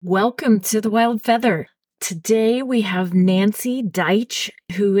Welcome to the Wild Feather. Today we have Nancy Duitch,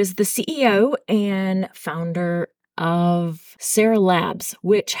 who is the CEO and founder of Sera Labs,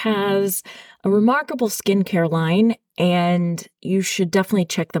 which has a remarkable skincare line, and you should definitely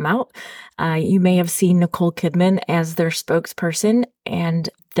check them out. You may have seen Nicole Kidman as their spokesperson, and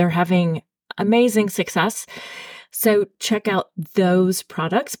they're having amazing success. So check out those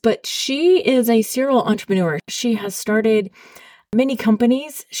products. But she is a serial entrepreneur. She has started many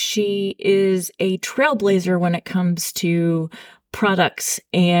companies. She is a trailblazer when it comes to products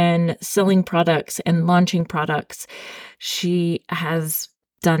and selling products and launching products. She has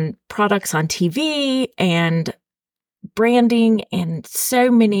done products on TV and branding and so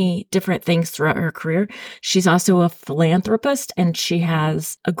many different things throughout her career. She's also a philanthropist, and she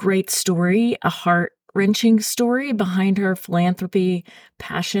has a great story, a heart-wrenching story behind her philanthropy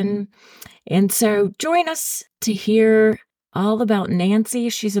passion. And so join us to hear all about Nancy.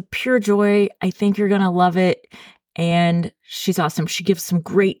 She's a pure joy. I think you're going to love it. And she's awesome. She gives some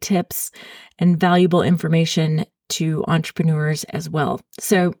great tips and valuable information to entrepreneurs as well.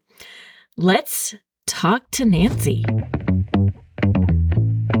 So let's talk to Nancy.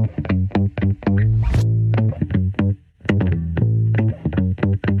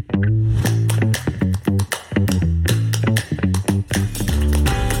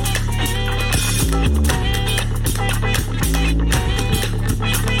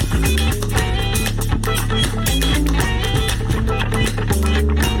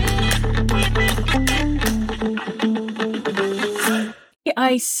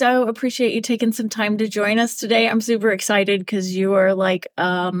 I so appreciate you taking some time to join us today. I'm super excited because you are like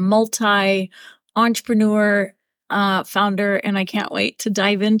a multi-entrepreneur founder, and I can't wait to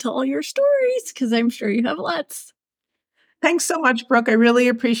dive into all your stories because I'm sure you have lots. Thanks so much, Brooke. I really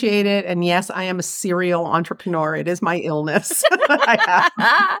appreciate it. And yes, I am a serial entrepreneur. It is my illness.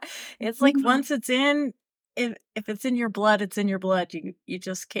 It's like once it's in, if it's in your blood, it's in your blood. You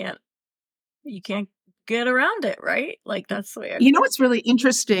just can't get around it, right? Like that's the way what's really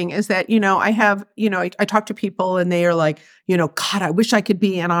interesting is that, I have, I talk to people and they are like, God, I wish I could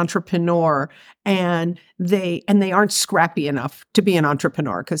be an entrepreneur. And they aren't scrappy enough to be an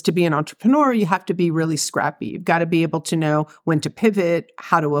entrepreneur, because to be an entrepreneur, you have to be really scrappy. You've got to be able to know when to pivot,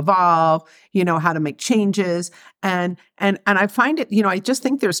 how to evolve, how to make changes. And I find it, I just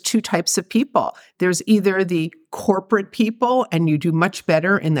think there's two types of people. There's either the corporate people, and you do much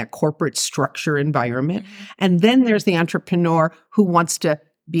better in that corporate structure environment. Mm-hmm. And then there's the entrepreneur who wants to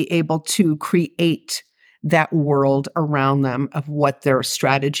be able to create that world around them of what their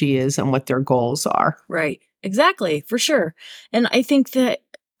strategy is and what their goals are. Right. Exactly. For sure. And I think that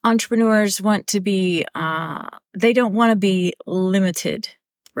entrepreneurs want to be, they don't want to be limited,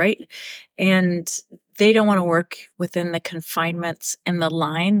 right? And they don't want to work within the confinements and the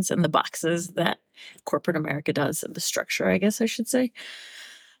lines and the boxes that corporate America does, and the structure, I guess I should say.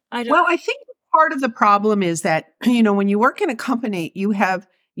 I think part of the problem is that, when you work in a company, you have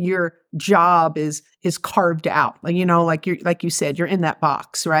your job is carved out. Like you said, you're in that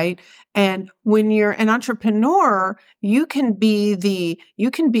box, right? And when you're an entrepreneur, you can't be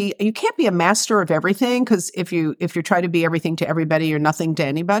a master of everything, because if you try to be everything to everybody, you're nothing to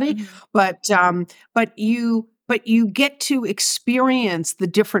anybody. Mm-hmm. But you get to experience the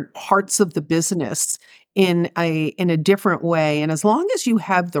different parts of the business in a different way. And as long as you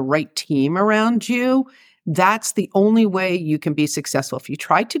have the right team around you, that's the only way you can be successful. If you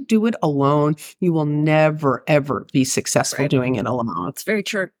try to do it alone, you will never, ever be successful doing it alone. It's very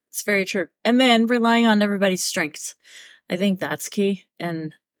true. It's very true. And then relying on everybody's strengths. I think that's key.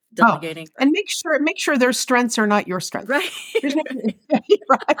 And delegating. And make sure their strengths are not your strengths. Right.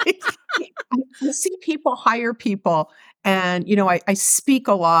 Right. I see people hire people, and I speak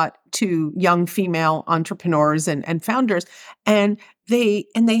a lot to young female entrepreneurs and founders, and they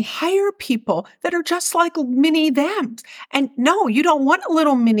hire people that are just like mini them. And no, you don't want a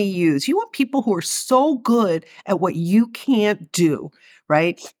little mini yous. You want people who are so good at what you can't do,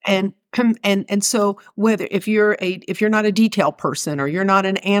 right? And so if you're not a detail person, or you're not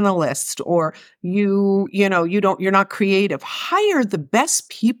an analyst, or you're not creative, hire the best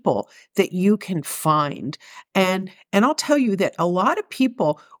people that you can find. And I'll tell you that a lot of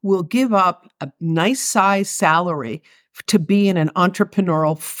people will give up a nice size salary to be in an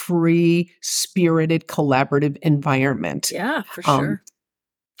entrepreneurial, free spirited, collaborative environment. Yeah, for sure.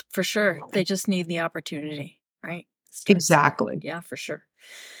 For sure. They just need the opportunity, right? Exactly. Yeah, for sure.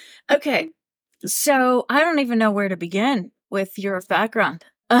 Okay. So I don't even know where to begin with your background.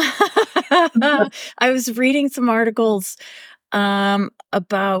 I was reading some articles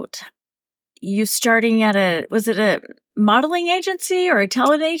about you starting at was it a modeling agency or a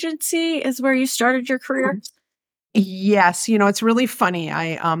talent agency is where you started your career? Yes, it's really funny.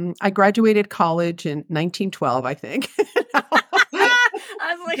 I graduated college in 1912, I think.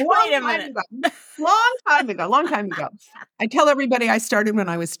 I was like, Long wait a time minute. ago. Long time ago. I tell everybody I started when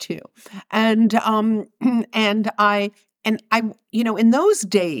I was 2. And and I in those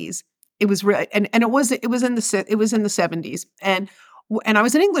days it was and it was in the 70s. And I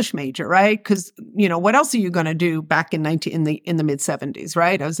was an English major, right? Cuz what else are you going to do back in 19 in the mid 70s,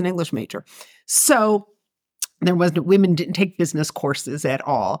 right? I was an English major. So there wasn't women didn't take business courses at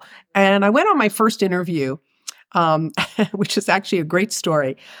all. And I went on my first interview, which is actually a great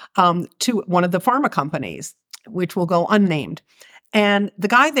story, to one of the pharma companies, which will go unnamed. And the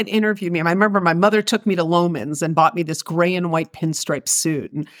guy that interviewed me, I remember my mother took me to Loehmann's and bought me this gray and white pinstripe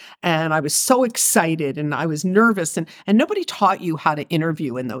suit. And I was so excited and I was nervous. And nobody taught you how to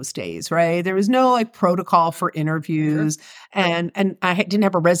interview in those days, right? There was no like protocol for interviews. Sure. And didn't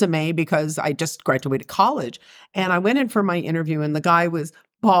have a resume because I just graduated college. And I went in for my interview and the guy was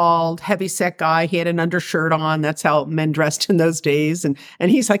bald, heavy-set guy. He had an undershirt on. That's how men dressed in those days. And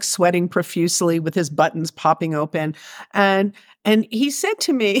he's like sweating profusely with his buttons popping open. And he said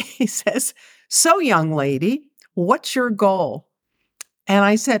to me, he says, "So young lady, what's your goal?" And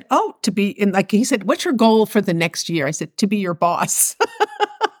I said, "Oh, to be in," like he said, "What's your goal for the next year?" I said, "To be your boss."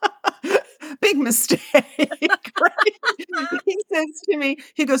 Big mistake, right? He says to me,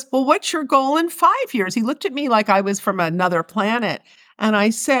 he goes, "Well, what's your goal in 5 years?" He looked at me like I was from another planet. And I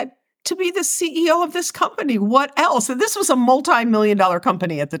said, "To be the CEO of this company. What else?" And this was a multi-million-dollar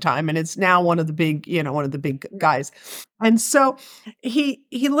company at the time. And it's now one of the big guys. And so he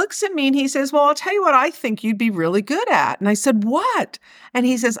looks at me and he says, "Well, I'll tell you what I think you'd be really good at." And I said, "What?" And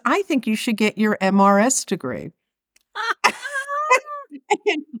he says, "I think you should get your MRS degree."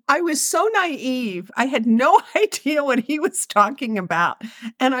 And I was so naive. I had no idea what he was talking about.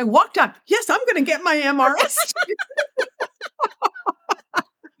 And I walked on, "Yes, I'm going to get my MRS."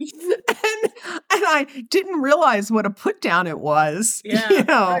 And I didn't realize what a put down it was, Yeah,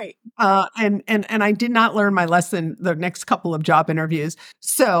 right. and I did not learn my lesson the next couple of job interviews.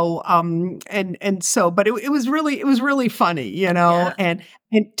 So, but it was really funny, Yeah. and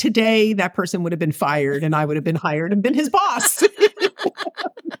today that person would have been fired and I would have been hired and been his boss.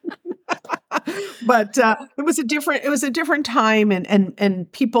 But it was a different time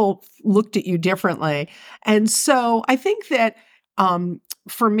and people looked at you differently. And so I think that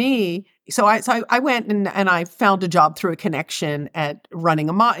for me, I went and I found a job through a connection at running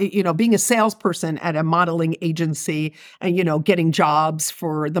being a salesperson at a modeling agency and, getting jobs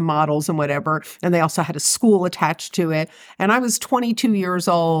for the models and whatever. And they also had a school attached to it. And I was 22 years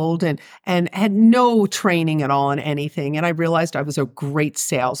old and had no training at all in anything. And I realized I was a great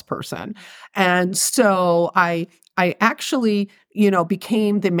salesperson. And so I actually,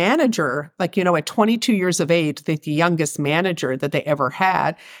 became the manager, like, at 22 years of age, the youngest manager that they ever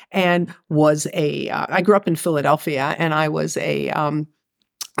had, and I grew up in Philadelphia, and I was a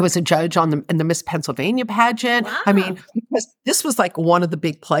judge in the Miss Pennsylvania pageant. Wow. I mean, because this was like one of the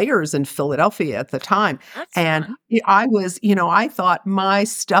big players in Philadelphia at the time. That's And fun. I was, I thought my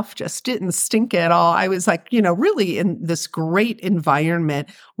stuff just didn't stink at all. I was like, really in this great environment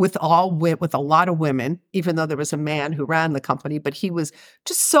with a lot of women, even though there was a man who ran the company, but he was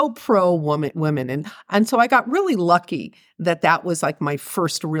just so pro women. And so I got really lucky that was like my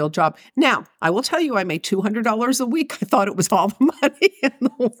first real job. Now, I will tell you, I made $200 a week. I thought it was all the money in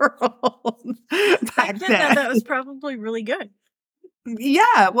the world back then. That was probably really good.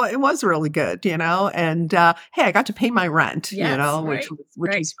 Yeah, well, it was really good, and hey, I got to pay my rent, Yes, right, which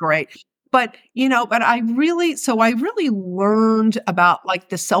right. was great. But, but I really learned about like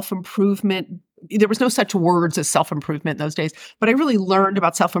the self-improvement. There was no such words as self-improvement in those days, but I really learned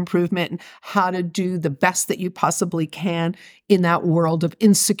about self-improvement and how to do the best that you possibly can in that world of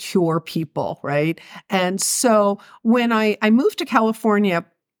insecure people, right? And so when I moved to California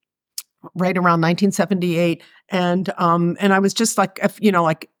right around 1978, and I was just like,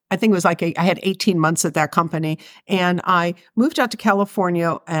 like I think it was like I had 18 months at that company, and I moved out to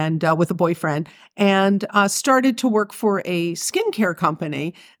California and with a boyfriend, and started to work for a skincare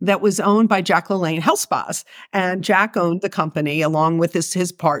company that was owned by Jack LaLanne Health Spas, and Jack owned the company along with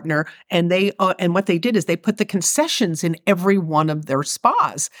his partner, and they and what they did is they put the concessions in every one of their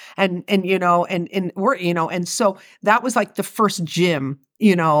spas, and so that was like the first gym,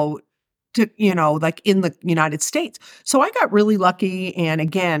 like in the United States. So I got really lucky and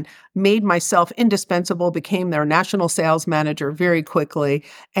again, made myself indispensable, became their national sales manager very quickly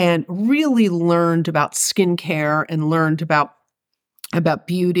and really learned about skincare and learned about about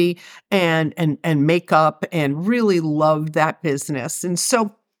beauty and makeup, and really loved that business. And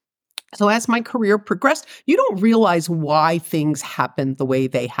so as my career progressed, you don't realize why things happen the way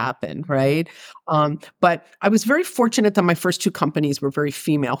they happen, right? But I was very fortunate that my first two companies were very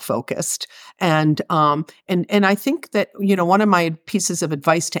female focused, and I think that one of my pieces of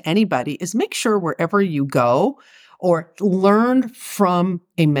advice to anybody is make sure wherever you go, or learn from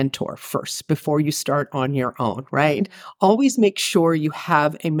a mentor first before you start on your own, right? Always make sure you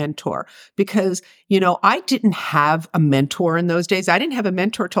have a mentor, because I didn't have a mentor in those days. I didn't have a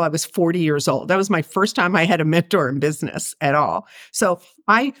mentor till I was 40 years old. That was my first time I had a mentor in business at all. So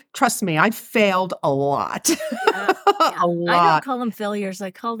trust me, I failed a lot. Yeah. A I don't lot. call them failures.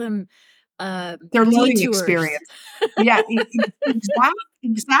 I call them They're learning detours. experience. Yeah,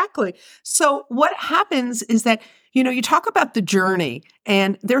 exactly. So what happens is that, you talk about the journey,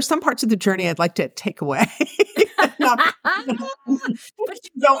 and there are some parts of the journey I'd like to take away. Not- But you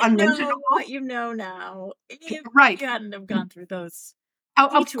go didn't unmentionable. know what you know now. If Right. you hadn't have gone through those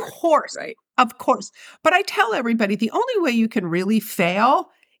Of detours, course. right? Of course. But I tell everybody the only way you can really fail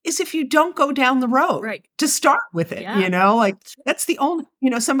is if you don't go down the road Right. to start with it. Yeah. Like that's the only,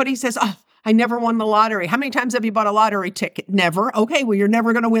 somebody says, "Oh, I never won the lottery." How many times have you bought a lottery ticket? Never. Okay, well, you're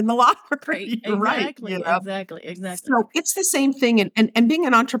never going to win the lottery. Right. You're right. Exactly. So it's the same thing. And being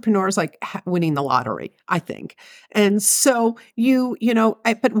an entrepreneur is like winning the lottery, I think. And so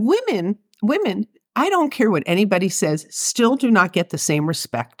but women, I don't care what anybody says, still do not get the same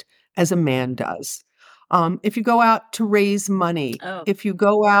respect as a man does. If you go out to raise money, Oh. if you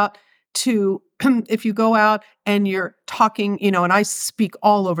go out to, if you go out and you're talking, and I speak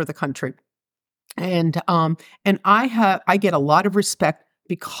all over the country, and I get a lot of respect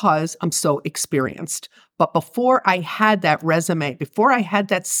because I'm so experienced. But before I had that resume, before I had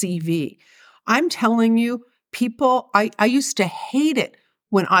that CV, I'm telling you, I used to hate it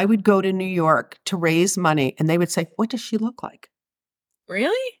when I would go to New York to raise money and they would say, "What does she look like?"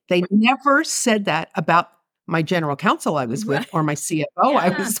 Really? They never said that about my general counsel I was with, Right. or my CFO I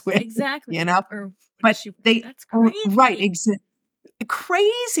Yeah, was with, exactly. Or But that's crazy. right,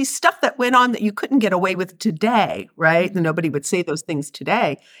 crazy stuff that went on that you couldn't get away with today, right? And nobody would say those things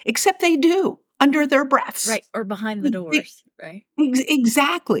today, except they do under their breaths. Right. Or behind the doors, right?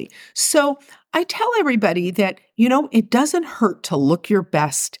 Exactly. So I tell everybody that, it doesn't hurt to look your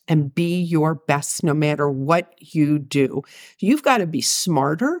best and be your best no matter what you do. You've got to be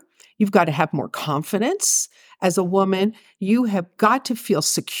smarter. You've got to have more confidence. As a woman, you have got to feel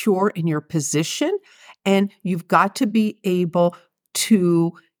secure in your position, and you've got to be able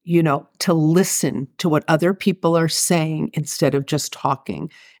to to listen to what other people are saying instead of just talking.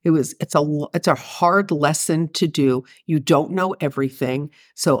 It's a hard lesson to do. You don't know everything.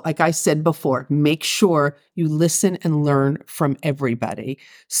 So like I said before, make sure you listen and learn from everybody.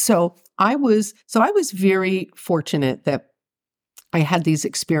 So I was very fortunate that I had these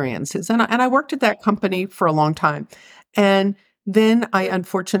experiences, and I worked at that company for a long time. And then I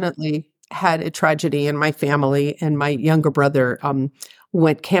unfortunately had a tragedy in my family, and my younger brother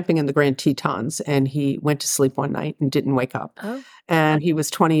went camping in the Grand Tetons, and he went to sleep one night and didn't wake up. Oh. And he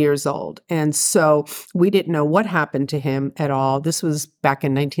was 20 years old. And so we didn't know what happened to him at all. This was back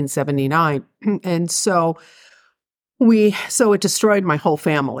in 1979. And so it destroyed my whole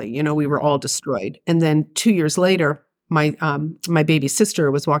family. We were all destroyed. And then 2 years later, my baby sister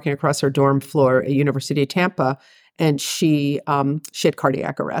was walking across her dorm floor at University of Tampa, and she had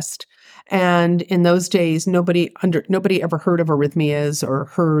cardiac arrest. And in those days, nobody ever heard of arrhythmias or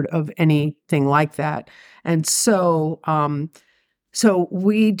heard of anything like that. And so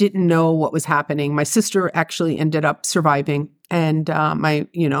we didn't know what was happening. My sister actually ended up surviving, and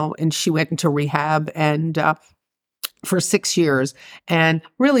and she went into rehab and for 6 years, and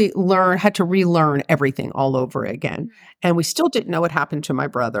really had to relearn everything all over again. And we still didn't know what happened to my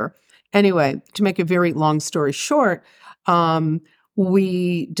brother. Anyway, to make a very long story short,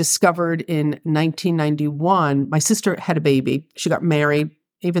 we discovered in 1991, my sister had a baby. She got married,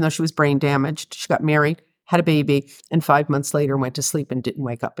 even though she was brain damaged. She got married, had a baby, and 5 months later went to sleep and didn't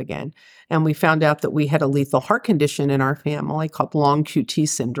wake up again. And we found out that we had a lethal heart condition in our family called long QT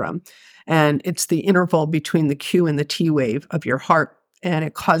syndrome. And it's the interval between the Q and the T wave of your heart. And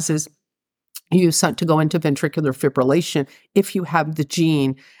it causes you to go into ventricular fibrillation if you have the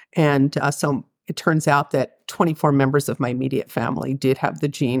gene. And so it turns out that 24 members of my immediate family did have the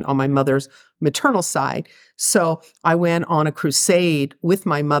gene on my mother's maternal side. So I went on a crusade with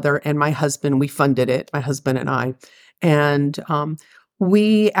my mother and my husband. We funded it, my husband and I. And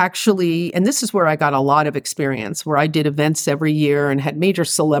we actually, and this is where I got a lot of experience, where I did events every year and had major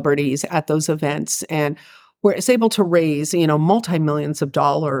celebrities at those events. And was able to raise, multi-millions of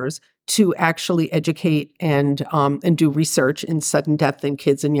dollars to actually educate and do research in sudden death in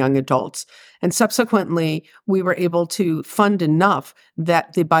kids and young adults. And subsequently, we were able to fund enough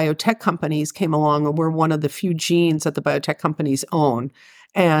that the biotech companies came along, and we're one of the few genes that the biotech companies own.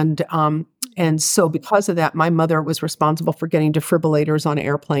 And and so because of that, my mother was responsible for getting defibrillators on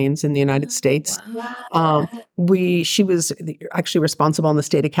airplanes in the United States. Wow. She was actually responsible in the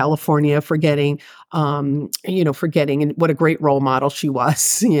state of California for getting, and what a great role model she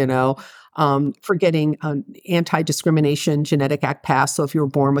was, for getting anti-discrimination genetic act passed. So if you were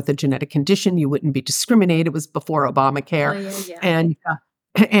born with a genetic condition, you wouldn't be discriminated. It was before Obamacare. Oh, yeah.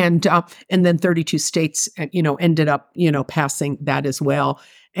 And then 32 states, ended up, passing that as well.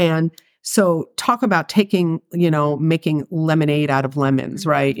 And so talk about making lemonade out of lemons,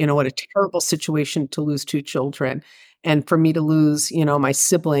 right? What a terrible situation to lose two children. And for me to lose, my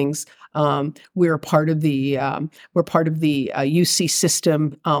siblings, we're part of the UC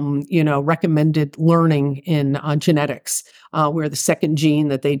system, recommended learning in genetics. We're the second gene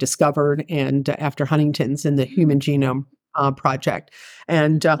that they discovered, and after Huntington's in the Human Genome Project.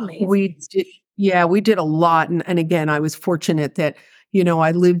 And we did a lot. And again, I was fortunate that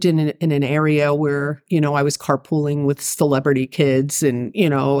I lived in an area where, I was carpooling with celebrity kids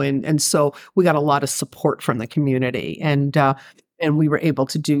and so we got a lot of support from the community and we were able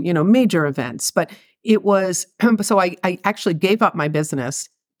to do, major events. But it was, so I actually gave up my business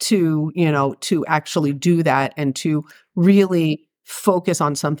to actually do that and to really focus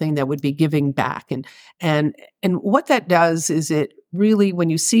on something that would be giving back. And what that does is it really, when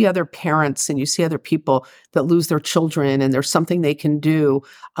you see other parents and you see other people that lose their children and there's something they can do,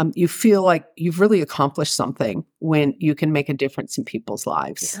 you feel like you've really accomplished something when you can make a difference in people's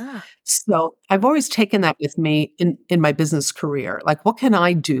lives. Yeah. So I've always taken that with me in my business career. Like, what can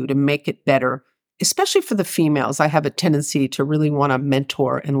I do to make it better? Especially for the females, I have a tendency to really want to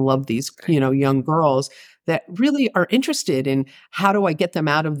mentor and love these, young girls that really are interested in how do I get them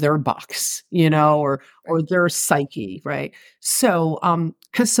out of their box, or their psyche, right? So,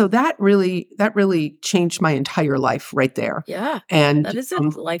 so that really changed my entire life right there. Yeah. And That is a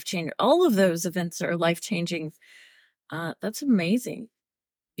life changer. All of those events are life changing. That's amazing.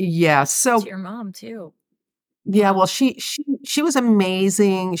 yeah, so To your mom too. yeah, well, she was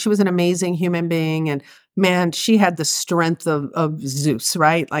amazing. She was an amazing human being, and man, she had the strength of Zeus,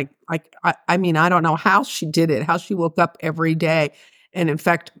 right? I mean, I don't know how she did it, how she woke up every day. And in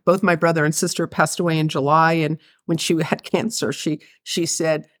fact, both my brother and sister passed away in July. And when she had cancer, she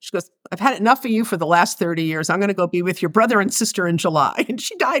said, she goes, "I've had enough of you for the last 30 years. I'm going to go be with your brother and sister in July." And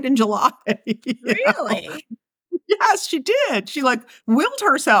she died in July. Really? Yes, she did. She willed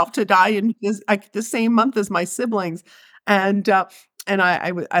herself to die in the same month as my siblings, and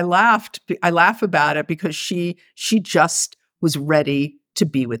I laughed. I laugh about it because she just was ready to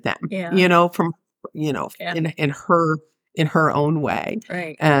be with them. Yeah. From Yeah. in her own way,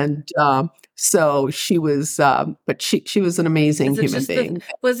 Right. and so she was. But she was an amazing human being.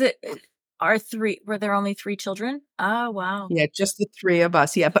 Were there only 3 children? Oh, wow. Yeah, just the 3 of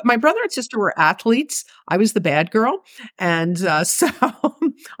us, yeah, but my brother and sister were athletes. I was the bad girl, and, so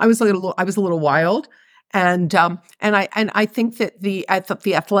I was a little wild, and I think that I thought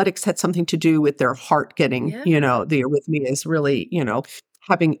the athletics had something to do with their heart getting, Yeah. the arrhythmias really,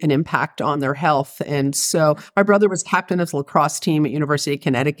 having an impact on their health, and so my brother was captain of the lacrosse team at University of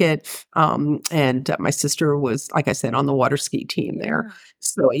Connecticut, and my sister was, like I said, on the water ski team there. Yeah.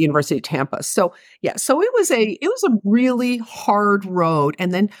 So at University of Tampa. So yeah, so it was a really hard road.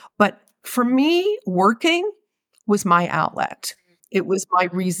 But for me, working was my outlet. It was my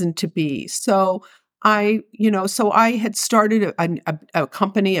reason to be. So I had started a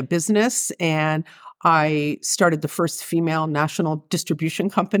company, a business, and I started the first female national distribution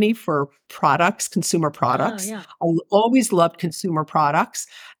company for products, consumer Oh, products. yeah. I always loved consumer products.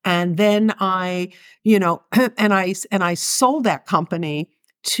 And then and I sold that company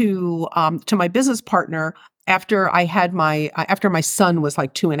to my business partner after my son was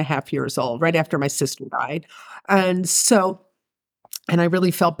like 2.5 years old, right after my sister died. And so, and I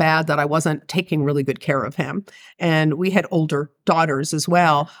really felt bad that I wasn't taking really good care of him. And we had older daughters as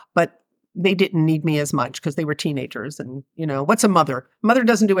well, but they didn't need me as much because they were teenagers. And, what's a mother? Mother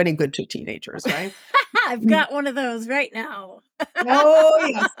doesn't do any good to teenagers, right? I've got one of those right now. Oh,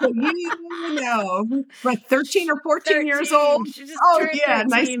 yes. So like 13 or 14 years old. She just Oh, turned yeah.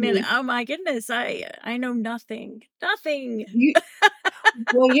 Nice 13 and oh my goodness, I know nothing. Nothing.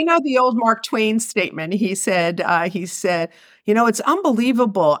 Well, the old Mark Twain statement. He said, it's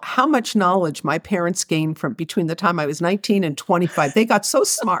unbelievable how much knowledge my parents gained from between the time I was 19 and 25. They got so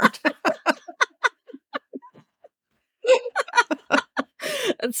smart.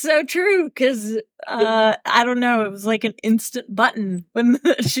 It's so true because I don't know. It was like an instant button when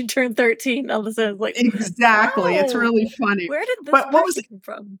she turned 13. All of a sudden, it's like, Exactly. It's oh, really funny. where did this But what was person come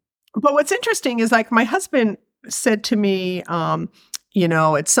from? But what's interesting is like my husband said to me,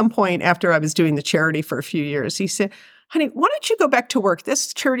 at some point after I was doing the charity for a few years, he said, "Honey, why don't you go back to work?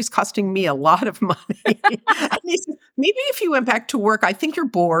 This charity's costing me a lot of money." And he said, "Maybe if you went back to work, I think you're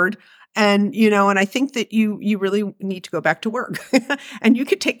bored. And I think that you really need to go back to work and you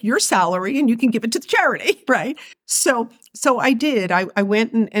could take your salary and you can give it to the charity." Right. So I did. I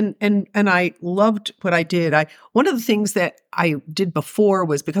went and I loved what I did. One of the things that I did before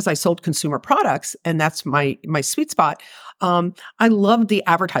was because I sold consumer products and that's my sweet spot. I loved the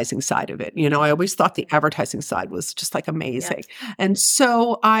advertising side of it. I always thought the advertising side was just like amazing. Yeah. And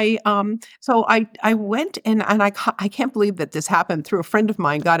so I went and I can't believe that this happened through a friend of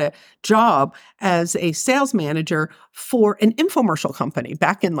mine got a job as a sales manager for an infomercial company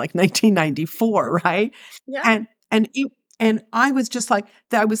back in like 1994, right? Yeah. And I was just like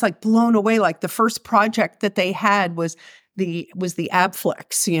I was like blown away. Like the first project that they had was the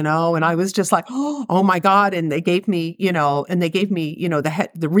Abflex, and I was just like, oh my God. And they gave me,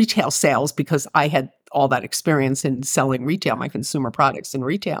 the retail sales because I had all that experience in selling retail, my consumer products in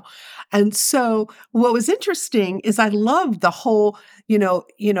retail. And so what was interesting is I loved the whole,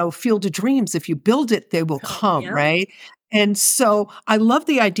 field of dreams. If you build it, they will come, Yeah. right? And so I love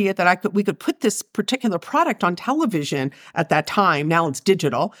the idea that we could put this particular product on television at that time. Now it's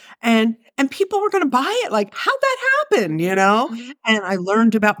digital and people were going to buy it. Like, how'd that happen? Mm-hmm. And I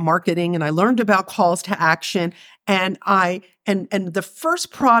learned about marketing and I learned about calls to action. And and the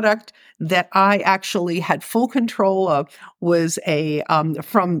first product that I actually had full control of was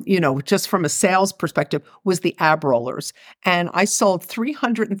just from a sales perspective was the ab rollers. And I sold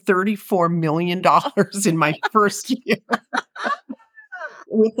 $334 million in my first year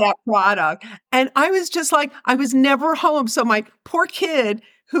with that product. And I was just like, I was never home. So my poor kid,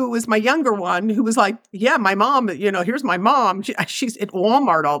 who was my younger one, who was like, yeah, my mom, here's my mom. She's at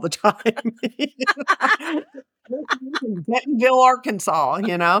Walmart all the time. In Bentonville, Arkansas,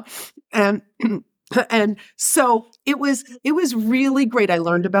 and and so it was really great. I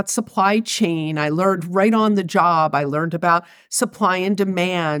learned about supply chain. I learned right on the job. I learned about supply and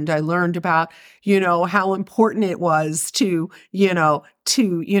demand. I learned about, how important it was to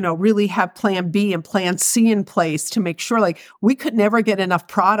really have plan B and plan C in place to make sure like we could never get enough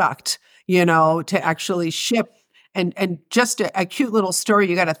product, to actually ship. And just a cute little story.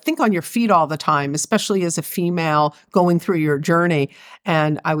 You got to think on your feet all the time, especially as a female going through your journey.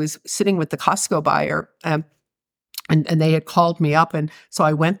 And I was sitting with the Costco buyer, and they had called me up, and so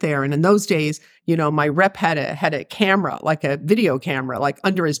I went there. And in those days, my rep had a camera, like a video camera, like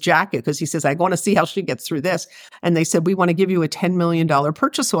under his jacket, because he says, "I want to see how she gets through this." And they said, "We want to give you a $10 million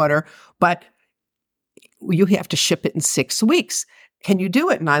purchase order, but you have to ship it in 6 weeks. Can you do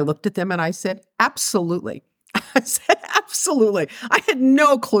it?" And I looked at them and I said, "Absolutely." I said, absolutely. I had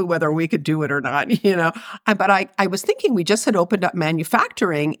no clue whether we could do it or not, but I was thinking we just had opened up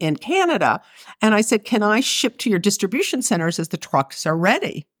manufacturing in Canada. And I said, "Can I ship to your distribution centers as the trucks are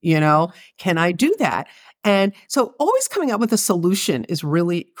ready? Can I do that?" And so always coming up with a solution is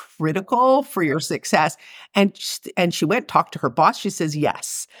really critical for your success. And she went and talked to her boss. She says,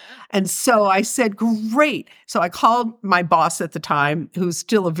 yes. And so I said, great. So I called my boss at the time, who's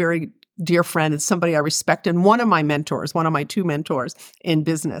still a very dear friend and somebody I respect, and one of my 2 mentors in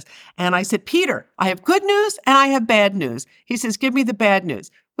business. And I said, "Peter, I have good news and I have bad news." He says, "Give me the bad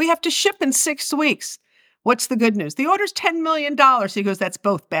news." "We have to ship in 6 weeks." "What's the good news?" "The order's $10 million. He goes, "That's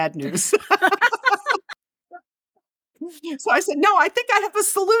both bad news." So I said, "No, I think I have a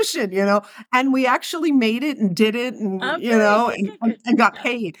solution, and we actually made it and did it and, and got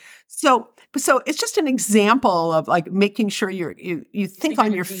paid. So it's just an example of like making sure you think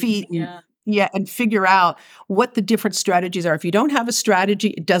on your feet and figure out what the different strategies are. If you don't have a strategy,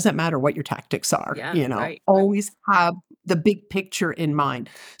 it doesn't matter what your tactics are, Right. Always have the big picture in mind.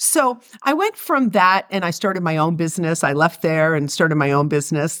 So I went from that and I started my own business. I left there and started my own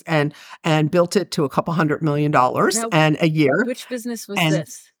business and built it to $200 million and a year. Which business was And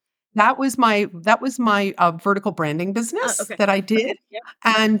this? that was my vertical branding business that I did. Yep.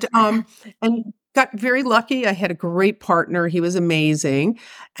 And got very lucky. I had a great partner. He was amazing.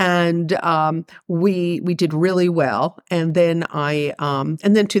 And we did really well. And then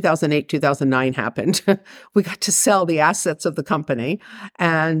 2008, 2009 happened. We got to sell the assets of the company.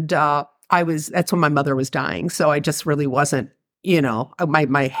 And that's when my mother was dying. So I just really wasn't,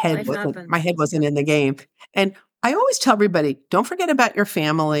 my head wasn't in the game. And I always tell everybody, don't forget about your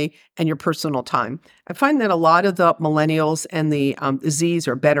family and your personal time. I find that a lot of the millennials and the Zs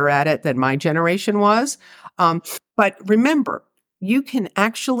are better at it than my generation was. But remember, you can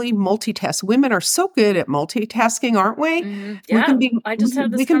actually multitask. Women are so good at multitasking, aren't we? Mm-hmm. We can Yeah. be, I just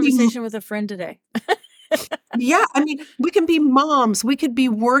had this we can be, conversation with a friend today. yeah. I mean, we can be moms. We could be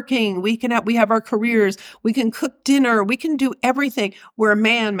working. We have our careers. We can cook dinner. We can do everything. Where a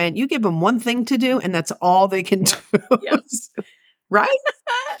man, you give them one thing to do, and that's all they can do. Yep. Right?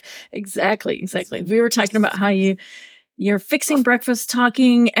 Exactly. We were talking about how you're fixing breakfast,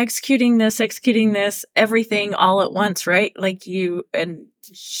 talking, executing this, everything all at once, right? Like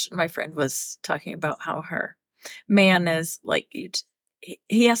my friend was talking about how her man is like,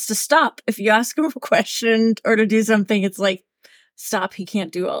 he has to stop. If you ask him a question or to do something, it's like, stop. He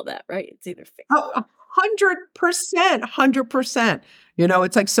can't do all that, right? It's either fix. Oh, 100%, 100%.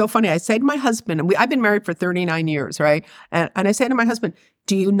 It's like so funny. I say to my husband, and I've been married for 39 years, right? And I say to my husband,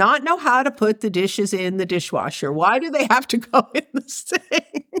 do you not know how to put the dishes in the dishwasher? Why do they have to go in the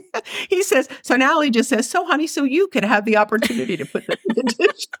sink? He says, so now he just says, so honey, so you could have the opportunity to put them in the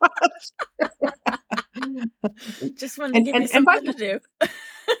dishwasher. Just wanted to give you something to do.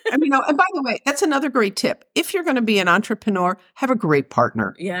 And by the way, that's another great tip. If you're going to be an entrepreneur, have a great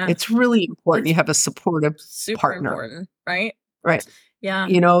partner. Yeah. It's really important you have a supportive super partner. Important, right? Right. Yeah.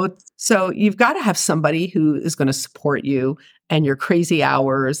 So you've got to have somebody who is going to support you and your crazy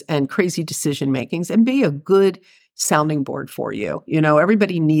hours and crazy decision makings and be a good sounding board for you.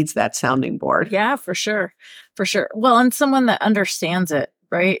 Everybody needs that sounding board. Yeah, for sure. For sure. Well, and someone that understands it,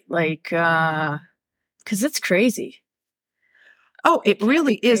 right? Like, because it's crazy. Oh, it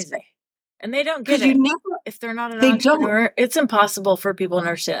really is. Crazy. And they don't get it. If they're not an entrepreneur, it's impossible for people to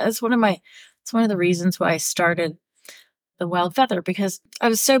understand. It's one of the reasons why I started the Wild Feather, because I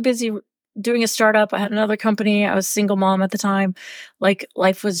was so busy doing a startup. I had another company. I was a single mom at the time. Like,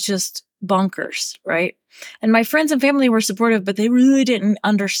 life was just bonkers, right? And my friends and family were supportive, but they really didn't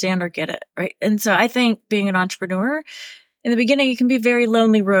understand or get it, right? And so I think being an entrepreneur, in the beginning, it can be a very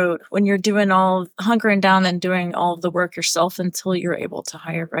lonely road when you're doing all hunkering down and doing all the work yourself until you're able to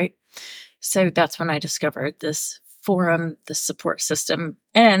hire, right? So that's when I discovered this forum, the support system.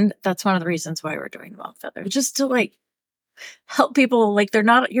 And that's one of the reasons why we're doing Wild Feather, just to help people. Like, you're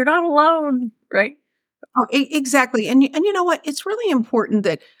not alone, right? Oh, exactly. And you know what? It's really important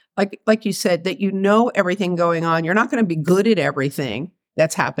that, like you said, that everything going on. You're not going to be good at everything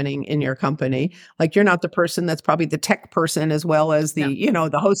that's happening in your company. Like, you're not the person that's probably the tech person as well as the,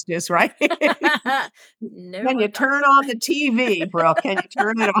 the hostess, right? No, Can you turn on the TV, bro? Can you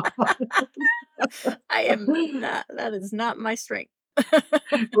turn it on? I am not. That is not my strength.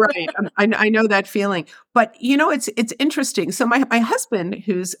 Right. I know that feeling. But it's interesting. So my husband,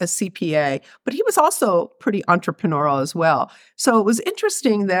 who's a CPA, but he was also pretty entrepreneurial as well. So it was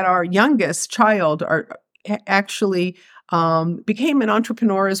interesting that our youngest child actually became an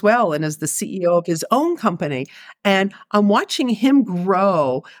entrepreneur as well and is the CEO of his own company. And I'm watching him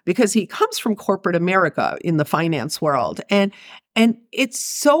grow because he comes from corporate America in the finance world. And it's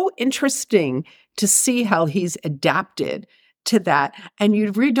so interesting to see how he's adapted to that. And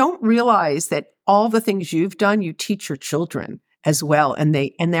you don't realize that all the things you've done, you teach your children as well. And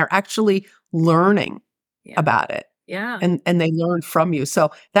they're actually learning about it. Yeah. And they learn from you.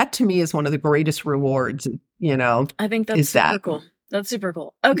 So that to me is one of the greatest rewards, I think that's super cool. That's super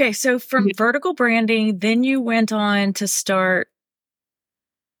cool. Okay. So from vertical branding, then you went on to start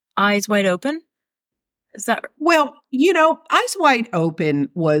Eyes Wide Open. Is that well? Eyes Wide Open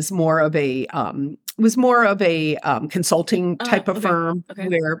was more of a consulting type of firm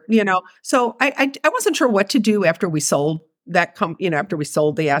where So I wasn't sure what to do after we sold that after we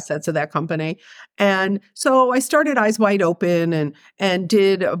sold the assets of that company, and so I started Eyes Wide Open and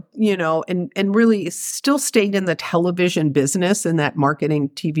did and really still stayed in the television business and that marketing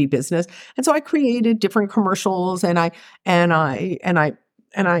TV business, and so I created different commercials and I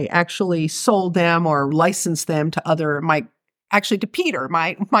actually sold them or licensed them to to Peter,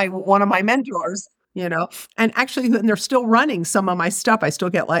 my one of my mentors, and actually then they're still running some of my stuff. I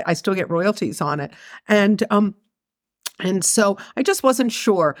still get royalties on it. And so I just wasn't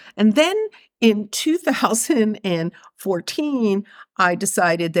sure. And then in 2014, I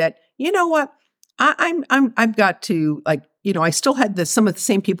decided that, you know what, I've got to I still had some of the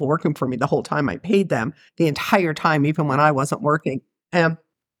same people working for me the whole time. I paid them the entire time, even when I wasn't working. And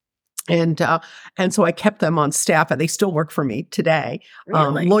so I kept them on staff, and they still work for me today.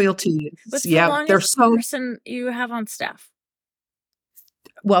 Really? Loyalty. What's the longest person you have on staff?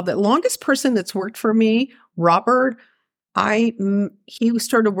 Well, the longest person that's worked for me, Robert, he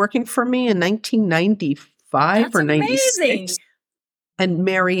started working for me in 1994. 95 That's or amazing. 96. And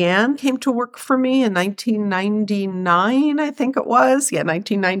Marianne came to work for me in 1999, I think it was. Yeah,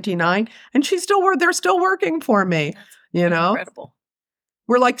 1999. And they're still working for me, That's you know? incredible.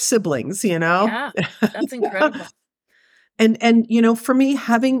 We're like siblings, you know? Yeah, that's incredible. And for me,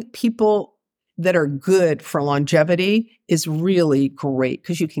 having people that are good for longevity is really great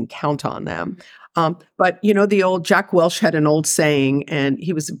because you can count on them. But the old Jack Welch had an old saying, and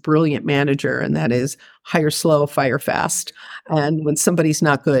he was a brilliant manager, and that is hire slow, fire fast. And when somebody's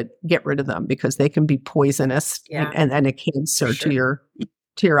not good, get rid of them because they can be poisonous Yeah, and a cancer sure.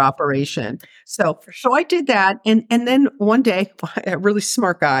 to your operation. So For so sure. I did that, and then one day, a really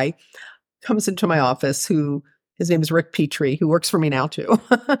smart guy comes into my office his name is Rick Petrie, who works for me now too.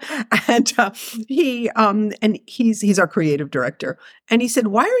 And he's our creative director. And he said,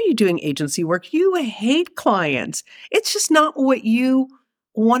 "Why are you doing agency work? You hate clients. It's just not what you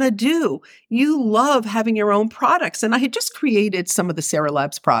want to do. You love having your own products." And I had just created some of the Sera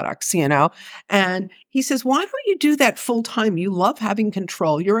Labs products, and he says, "Why don't you do that full time? You love having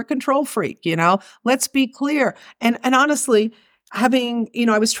control. You're a control freak, Let's be clear." And honestly, I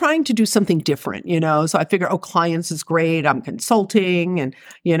was trying to do something different, so I figured, clients is great. I'm consulting and,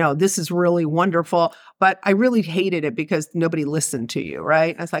 this is really wonderful. But I really hated it because nobody listened to you,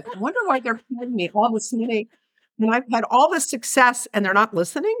 right? I was like, I wonder why they're paying me all this money. And I've had all this success and they're not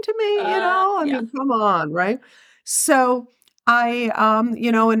listening to me, I Yeah. mean, come on, right? So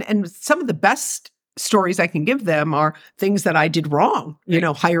and some of the best stories I can give them are things that I did wrong, Right.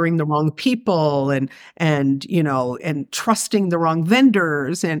 hiring the wrong people and trusting the wrong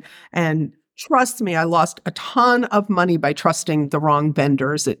vendors and trust me, I lost a ton of money by trusting the wrong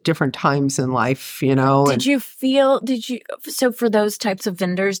vendors at different times in life, So for those types of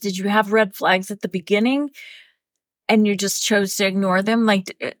vendors, did you have red flags at the beginning and you just chose to ignore them?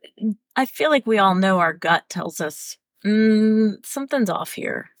 Like, I feel like we all know our gut tells us, something's off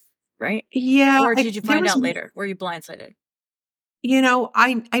here, right? Yeah, Or did you there find was out later? Were you blindsided?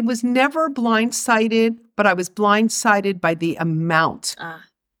 I was never blindsided, but I was blindsided by the amount Ah,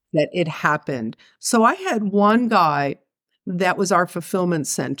 that it happened. So I had one guy that was our fulfillment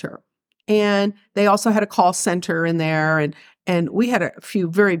center. And they also had a call center in there and we had a few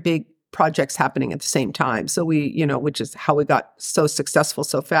very big projects happening at the same time. So which is how we got so successful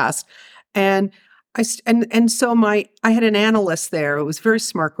so fast. And I had an analyst there. It was a very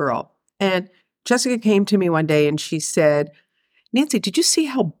smart girl. And Jessica came to me one day and she said, "Nancy, did you see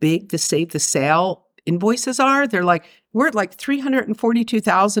how big the Save the Sale invoices are? We're at like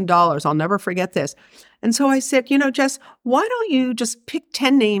 $342,000. I'll never forget this." And so I said, Jess, why don't you just pick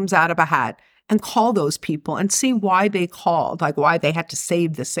 10 names out of a hat and call those people and see why they called, like why they had to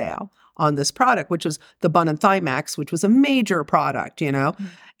save the sale on this product, which was the Bun and Thymax, which was a major product.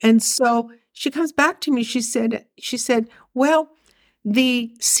 And so she comes back to me. She said, "Well,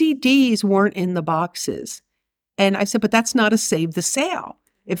 the CDs weren't in the boxes." And I said, "But that's not a save the sale.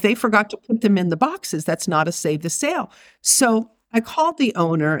 If they forgot to put them in the boxes, that's not a save the sale." So I called the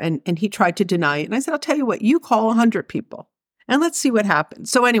owner and he tried to deny it. And I said, "I'll tell you what, you call 100 people and let's see what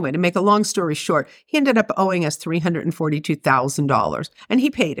happens." So anyway, to make a long story short, he ended up owing us $342,000 and he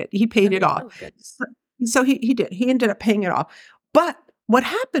paid it. He paid it off. Oh, good. So he did. He ended up paying it off. But what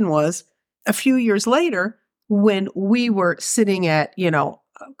happened was a few years later, when we were sitting at, a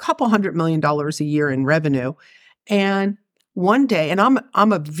couple $100 million a year in revenue, and one day, and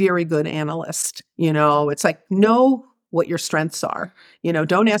I'm a very good analyst, it's like, know what your strengths are.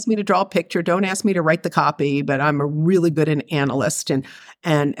 Don't ask me to draw a picture, don't ask me to write the copy, but I'm a really good analyst and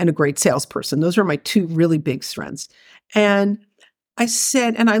a great salesperson. Those are my two really big strengths. And I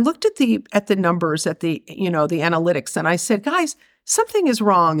said, and I looked at the numbers, at the analytics, and I said, "Guys, something is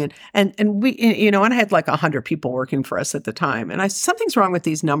wrong." And we, and I had like 100 people working for us at the time. And something's wrong with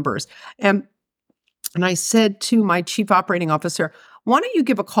these numbers. And I said to my chief operating officer, "Why don't you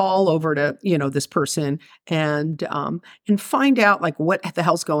give a call over to, this person and find out like what the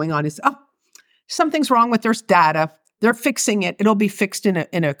hell's going on?" He said, "Oh, something's wrong with their data. They're fixing it. It'll be fixed in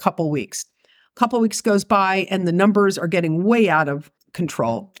a couple weeks." A couple weeks goes by and the numbers are getting way out of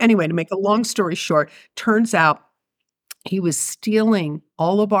control. Anyway, to make a long story short, turns out he was stealing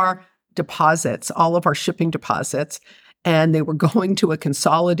all of our deposits, all of our shipping deposits, and they were going to a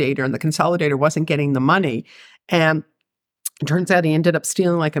consolidator, and the consolidator wasn't getting the money. And it turns out he ended up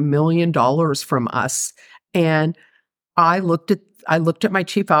stealing like $1 million from us. And I looked at my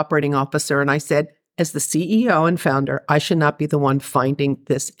chief operating officer and I said, as the CEO and founder, I should not be the one finding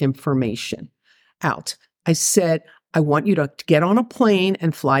this information out. I said, "I want you to get on a plane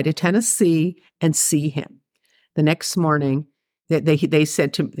and fly to Tennessee and see him." The next morning, they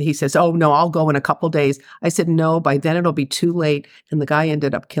said to he says, "Oh no, I'll go in a couple days." I said, "No, by then it'll be too late." And the guy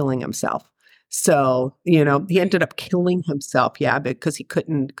ended up killing himself. So, he ended up killing himself, yeah, because he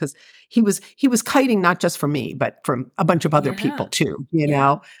couldn't, because he was kiting not just from me, but from a bunch of other people Yeah. too,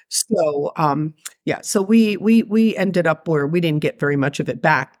 Yeah. So, yeah, so we ended up where we didn't get very much of it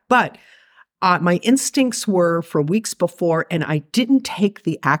back, but my instincts were for weeks before, and I didn't take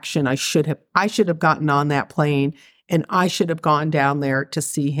the action I should have. I should have gotten on that plane, and I should have gone down there to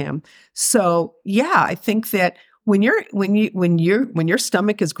see him. So, yeah, I think that when your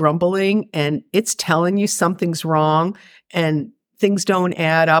stomach is grumbling and it's telling you something's wrong and things don't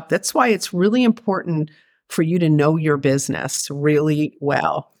add up, that's why it's really important for you to know your business really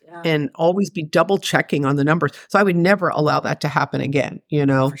well Yeah. and always be double checking on the numbers. So I would never allow that to happen again,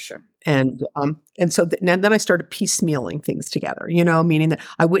 For sure. and so and then I started piecemealing things together, meaning that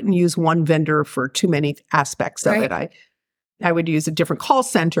I wouldn't use one vendor for too many aspects of it. Right. I would use a different call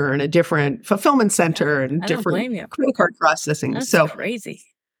center and a different fulfillment Yeah. center and I don't different blame you. credit card processing. That's So crazy.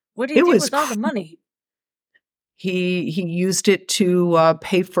 What do you it do was with all the money? he used it to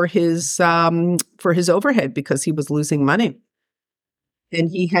pay for his overhead because he was losing money. And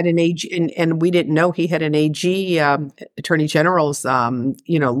he had an AG, and we didn't know he had an AG, Attorney General's,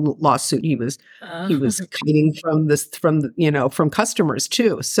 lawsuit. He was Uh, kiting from customers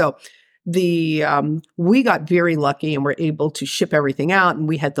too. So we got very lucky and were able to ship everything out, and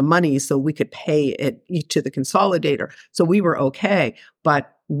we had the money so we could pay it to the consolidator. So we were okay.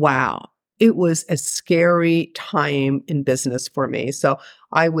 But wow, it was a scary time in business for me. So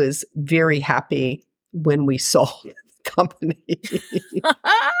I was very happy when we sold the company.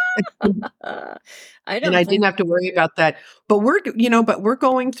 I And don't I didn't blame. have to worry about that. But we're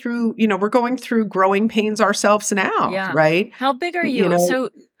going through growing pains ourselves now, Yeah. right? How big are You you? know, So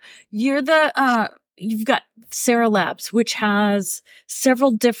you've got Sera Labs, which has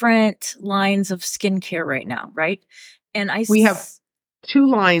several different lines of skincare right now, right? And we have two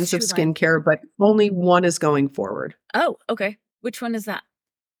lines of two lines. skincare, but only one is going forward. Oh, okay. Which one is that?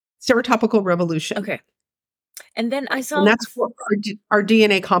 Serotopical Revolution. Okay. And then I And saw, that's what our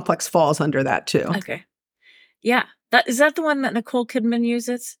DNA complex falls under that too. okay. Yeah. Is that the one that Nicole Kidman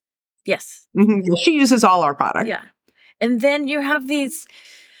uses? Yes. Well, she uses all our product. Yeah. And then you have these,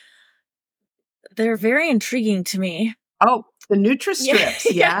 they're very intriguing to me. Oh, the NutriStrips.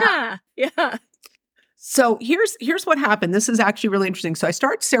 Yeah. Yeah. So here's what happened. This is actually really interesting. So I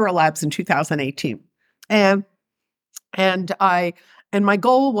started Sera Labs in 2018. And my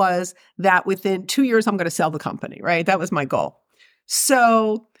goal was that within 2 years I'm going to sell the company, right? That was my goal.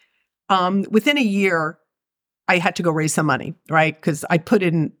 So within a year I had to go raise some money, right? Because I put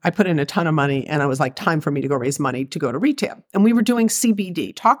in a ton of money, and I was like, time for me to go raise money to go to retail. And we were doing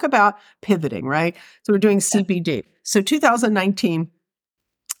CBD. Talk about pivoting, right? So we're doing CBD. So 2019,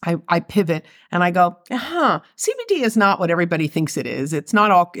 I pivot and I go, CBD is not what everybody thinks it is. It's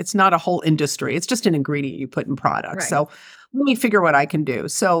not a whole industry. It's just an ingredient you put in products. Right. So let me figure what I can do.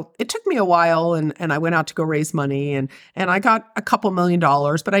 So it took me a while, and I went out to go raise money, and I got a couple $1 million,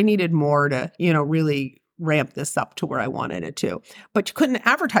 but I needed more to, really ramp this up to where I wanted it to. But you couldn't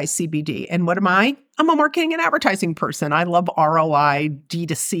advertise CBD. And what am I? I'm a marketing and advertising person. I love ROI,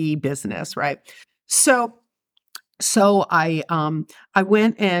 D2C business, right? So I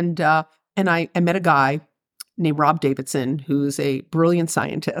went and I met a guy named Rob Davidson, who's a brilliant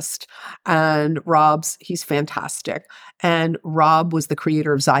scientist. And he's fantastic. And Rob was the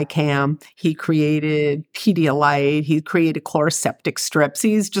creator of Zicam. He created Pedialyte. He created Chloraseptic strips.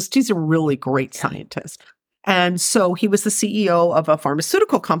 He's a really great scientist. And so he was the CEO of a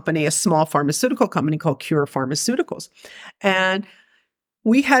pharmaceutical company, a small pharmaceutical company called Cure Pharmaceuticals. And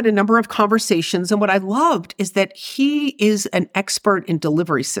we had a number of conversations, and what I loved is that he is an expert in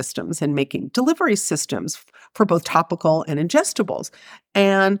delivery systems and making delivery systems for both topical and ingestibles.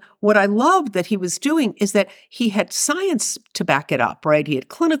 And what I loved that he was doing is that he had science to back it up, right? He had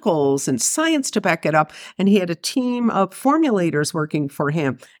clinicals and science to back it up, and he had a team of formulators working for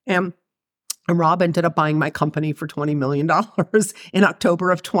him. And Rob ended up buying my company for $20 million in October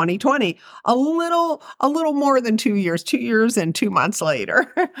of 2020, a little more than 2 years, 2 years and 2 months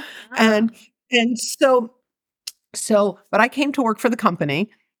later. And but I came to work for the company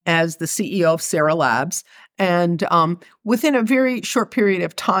as the CEO of Sera Labs. And within a very short period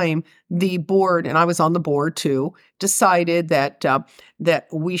of time, the board, and I was on the board too, decided that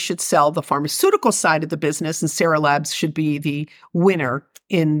we should sell the pharmaceutical side of the business, and Sera Labs should be the winner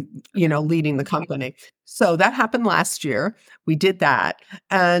in leading the company. So that happened last year. We did that,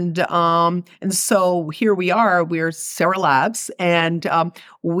 and so here we are. We're Sera Labs, and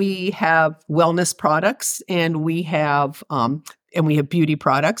we have wellness products, and we have and we have beauty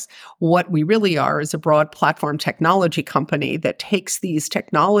products. What we really are is a broad platform technology company that takes these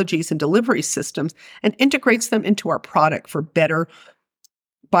technologies and delivery systems and integrates them into our product for better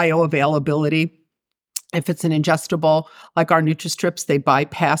bioavailability. If it's an ingestible, like our NutriStrips, they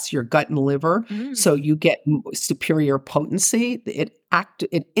bypass your gut and liver, so you get superior potency. It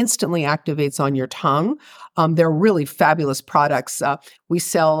instantly activates on your tongue. They're really fabulous products. We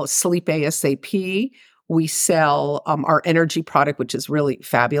sell Sleep ASAP. We sell our energy product, which is really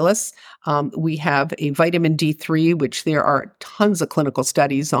fabulous. We have a vitamin D3, which there are tons of clinical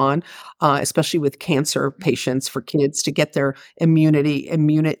studies on, especially with cancer patients for kids to get their their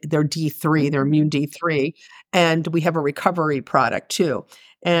D3, their immune D3. And we have a recovery product too.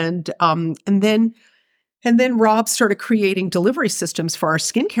 And then Rob started creating delivery systems for our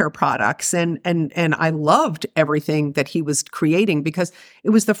skincare products. And I loved everything that he was creating because it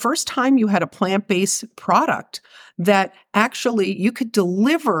was the first time you had a plant-based product that actually you could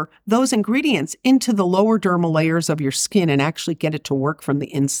deliver those ingredients into the lower dermal layers of your skin and actually get it to work from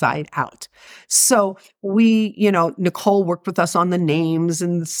the inside out. So Nicole worked with us on the names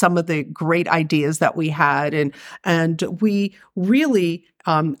and some of the great ideas that we had. And we really,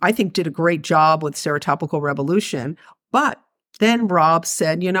 I think, did a great job with Sera Topical Revolution. But then Rob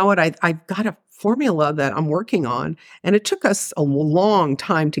said, you know what, I've got a formula that I'm working on. And it took us a long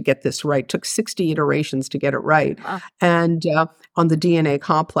time to get this right. It took 60 iterations to get it right. Wow. And on the DNA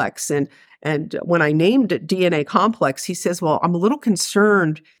complex. And when I named it DNA complex, he says, well, I'm a little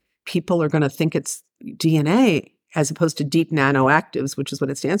concerned people are going to think it's DNA as opposed to deep nanoactives, which is what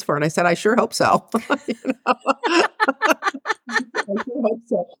it stands for. And I said, I sure hope so. I sure hope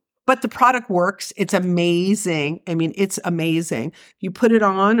so. But the product works. It's amazing. I mean, it's amazing. You put it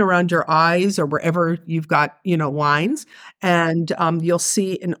on around your eyes or wherever you've got, lines, and you'll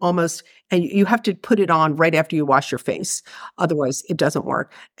see and you have to put it on right after you wash your face. Otherwise, it doesn't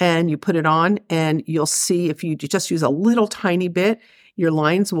work. And you put it on and you'll see if you just use a little tiny bit, your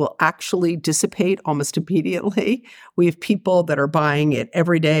lines will actually dissipate almost immediately. We have people that are buying it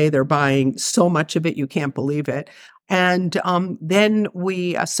every day. They're buying so much of it, you can't believe it. And then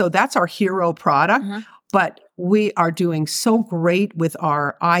so that's our hero product, but we are doing so great with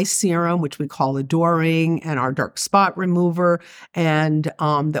our eye serum, which we call Adoring, and our dark spot remover, and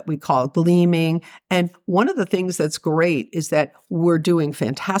that we call Gleaming. And one of the things that's great is that we're doing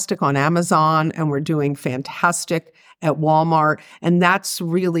fantastic on Amazon and we're doing fantastic at Walmart. And that's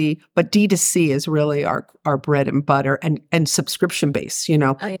really, but D2C is really our bread and butter and subscription based,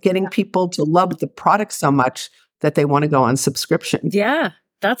 getting people to love the product so much that they want to go on subscription. Yeah,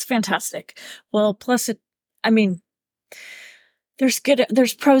 that's fantastic. Well, plus there's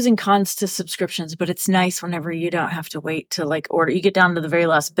pros and cons to subscriptions, but it's nice whenever you don't have to wait to order. You get down to the very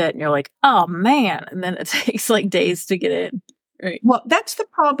last bit and you're like, oh man. And then it takes days to get in. Right. Well, that's the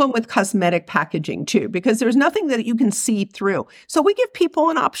problem with cosmetic packaging too, because there's nothing that you can see through. So we give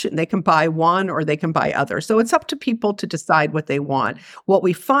people an option. They can buy one or they can buy other. So it's up to people to decide what they want. What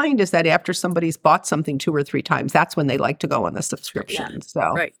we find is that after somebody's bought something 2 or 3 times, that's when they like to go on the subscription. Yeah.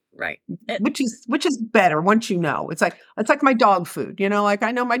 So right. Which is better once you know. It's like my dog food,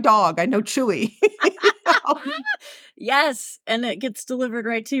 I know my dog, I know Chewy. Yes, and it gets delivered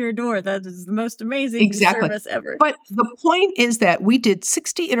right to your door. That is the most amazing service ever. But the point is that we did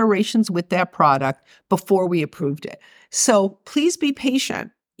 60 iterations with that product before we approved it. So please be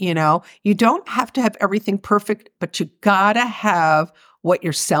patient. You don't have to have everything perfect, but you gotta have what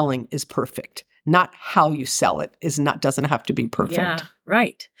you're selling is perfect. Not how you sell it doesn't have to be perfect. Yeah,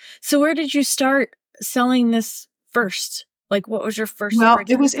 right. So where did you start selling this first? What was your first? Well,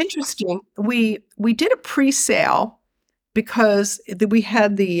 it was interesting. We did a pre-sale because we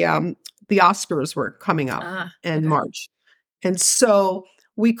had the Oscars were coming up in March. And so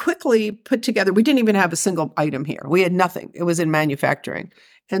we quickly put together, we didn't even have a single item here. We had nothing. It was in manufacturing.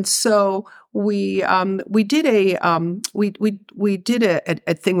 And so we did a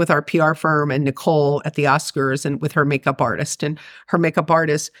thing with our PR firm and Nicole at the Oscars and with her makeup artist. And her makeup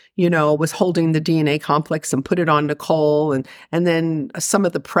artist, was holding the DNA complex and put it on Nicole. And then some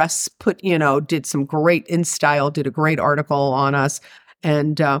of the press did some great InStyle, did a great article on us.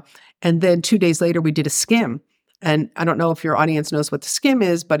 And then 2 days later, we did a skim. And I don't know if your audience knows what the Skim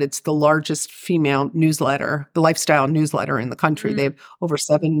is, but it's the largest female newsletter, the lifestyle newsletter in the country. They have over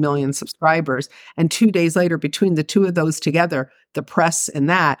 7 million subscribers. And 2 days later, between the two of those together, the press and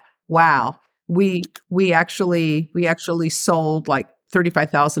that, wow, we actually sold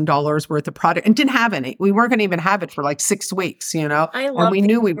 $35,000 worth of product and didn't have any. We weren't going to even have it for 6 weeks, I love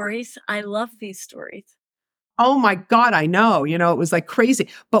these stories. I love these stories. Oh my God, I know. It was like crazy.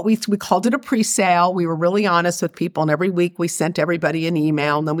 But we called it a pre-sale. We were really honest with people. And every week we sent everybody an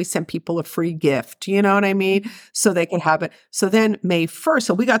email, and then we sent people a free gift. You know what I mean? So they could have it. So then May 1st,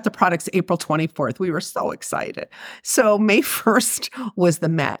 so we got the products April 24th. We were so excited. So May 1st was the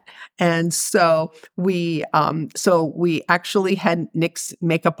Met. And so we actually had Nick's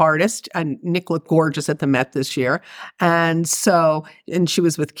makeup artist, and Nick looked gorgeous at the Met this year. And she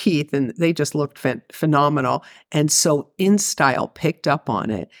was with Keith, and they just looked phenomenal. And so InStyle picked up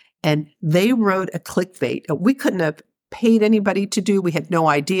on it, and they wrote a clickbait. We couldn't have paid anybody to do. We had no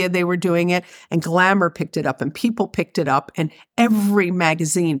idea they were doing it. And Glamour picked it up, and People picked it up, and every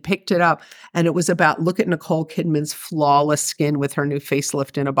magazine picked it up. And it was about, look at Nicole Kidman's flawless skin with her new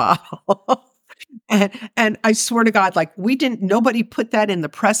facelift in a bottle. And I swear to God, like, nobody put that in the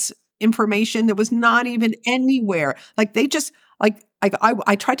press information. It was not even anywhere. Like, they just,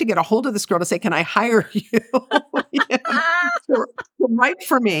 I tried to get a hold of this girl to say, can I hire you? To write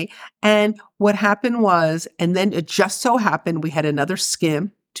for me. And what happened was, and then it just so happened, we had another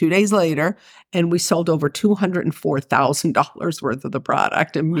skim 2 days later, and we sold over $204,000 worth of the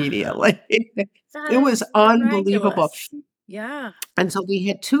product immediately. It was unbelievable. Yeah. And so we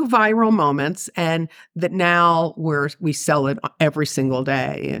had 2 viral moments, and that now we sell it every single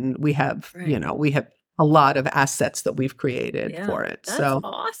day. And we have, we have a lot of assets that we've created for it. That's so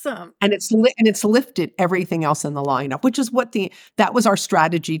awesome. And it's lifted everything else in the lineup, which is that was our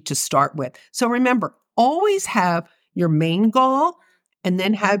strategy to start with. So remember, always have your main goal, and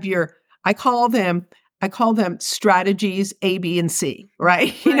then have I call them strategies A, B, and C,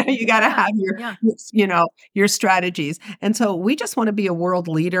 right? You got to have your strategies. And so we just want to be a world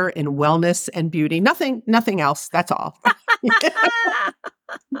leader in wellness and beauty. Nothing else. That's all.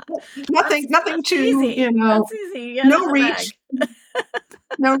 Nothing That's too, easy. That's easy. no reach.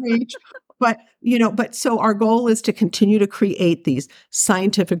 No reach. But so our goal is to continue to create these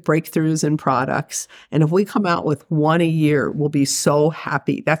scientific breakthroughs in products. And if we come out with one a year, we'll be so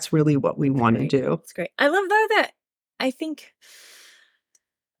happy. That's really what we want to do. That's great. I love that. I think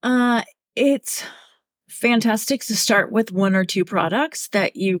it's fantastic to start with 1 or 2 products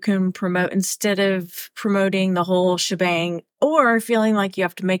that you can promote instead of promoting the whole shebang, or feeling like you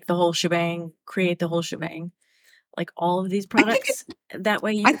have to make the whole shebang, create the whole shebang. Like all of these products, that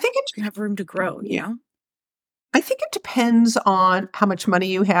way you have room to grow, I think it depends on how much money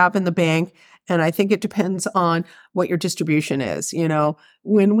you have in the bank. And I think it depends on what your distribution is.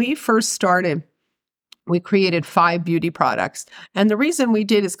 When we first started, we created 5 beauty products. And the reason we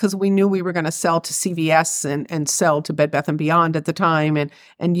did is because we knew we were going to sell to CVS and sell to Bed Bath & Beyond at the time, and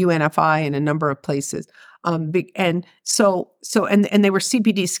UNFI and a number of places. And they were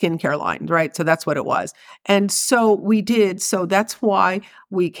CBD skincare lines, right? So that's what it was. And so we did. So that's why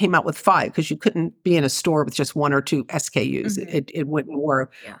we came out with 5, because you couldn't be in a store with just 1 or 2 SKUs. Mm-hmm. It wouldn't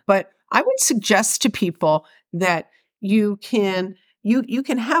work. Yeah. But I would suggest to people that you can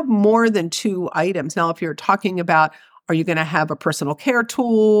have more than 2 items. Now, if you're talking about, are you going to have a personal care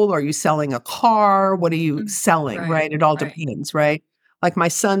tool? Are you selling a car? What are you selling, right? It all depends, right? Like my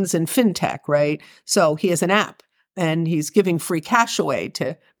son's in fintech, right? So he has an app, and he's giving free cash away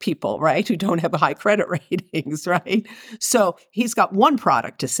to people, right, who don't have high credit ratings, right? So he's got 1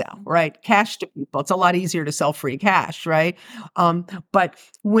 product to sell, right? Cash to people. It's a lot easier to sell free cash, right? But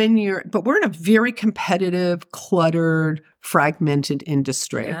we're in a very competitive, cluttered, fragmented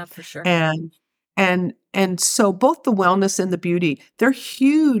industry. Yeah, for sure. And so both the wellness and the beauty, they're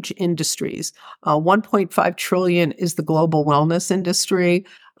huge industries. 1.5 trillion is the global wellness industry.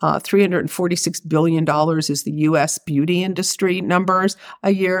 $346 billion is the U.S. beauty industry numbers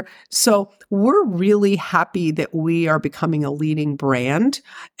a year. So we're really happy that we are becoming a leading brand,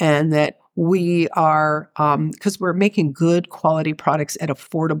 and that we are, because we're making good quality products at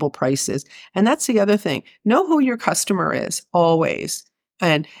affordable prices. And that's the other thing. Know who your customer is, always.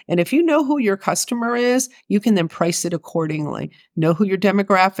 And if you know who your customer is, you can then price it accordingly. Know who your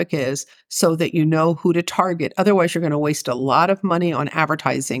demographic is so that you know who to target. Otherwise, you're going to waste a lot of money on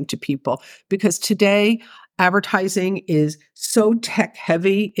advertising to people, because today advertising is so tech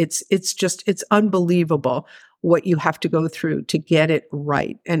heavy. It's unbelievable what you have to go through to get it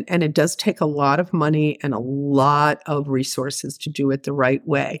right. And it does take a lot of money and a lot of resources to do it the right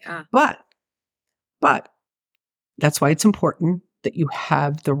way. But that's why it's important that you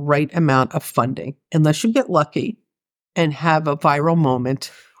have the right amount of funding, unless you get lucky and have a viral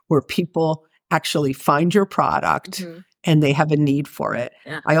moment where people actually find your product and they have a need for it.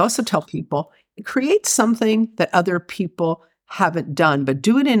 Yeah. I also tell people, create something that other people haven't done, but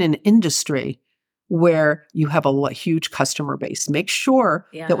do it in an industry where you have a huge customer base. Make sure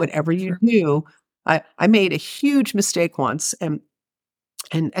that whatever you do I made a huge mistake once and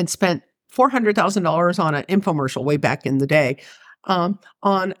spent $400,000 on an infomercial way back in the day,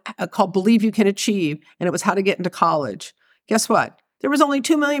 on called Believe You Can Achieve, and it was how to get into college. Guess what? There was only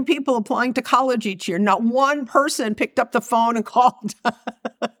 2 million people applying to college each year. Not one person picked up the phone and called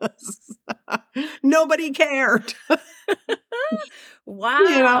us. Nobody cared.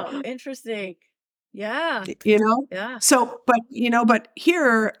 Wow. Interesting. Yeah. Yeah. So, but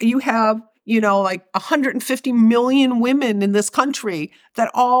here you have, like 150 million women in this country that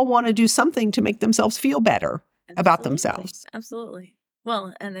all want to do something to make themselves feel better about themselves. Absolutely.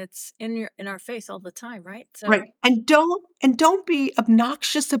 Well, and it's in our face all the time, right? So Right. And don't be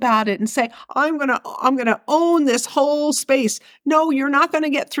obnoxious about it and say, I'm going to own this whole space. No, you're not going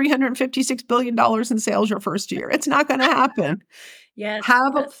to get $356 billion in sales your first year. It's not going to happen. Yes.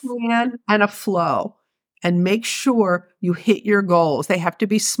 Have a plan and a flow and make sure you hit your goals. They have to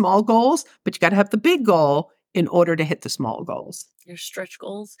be small goals, but you got to have the big goal in order to hit the small goals. Your stretch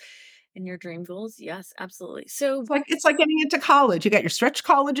goals and your dream goals. Yes, absolutely. So it's like getting into college. You got your stretch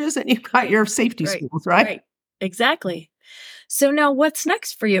colleges and you've got your safety schools, right? Right. Exactly. So now what's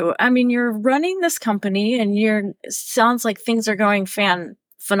next for you? I mean, you're running this company and sounds like things are going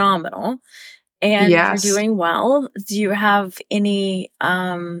phenomenal and you're doing well. Do you have any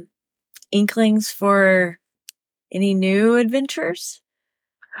inklings for any new adventures?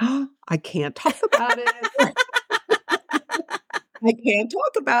 I can't talk about it. I can't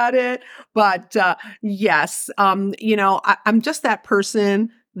talk about it, but yes, I'm just that person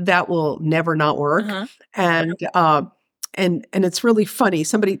that will never not work, and it's really funny.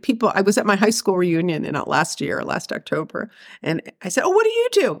 I was at my high school reunion last October, and I said, "Oh, what do you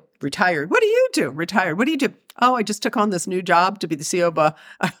do?" Retired. What do you do? Retired. What do you do? Oh, I just took on this new job to be the CEO of a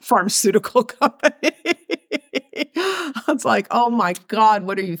pharmaceutical company. It's like, oh my God,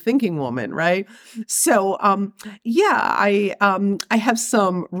 what are you thinking, woman? Right? So, I have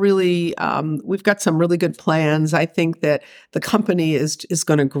some really, we've got some really good plans. I think that the company is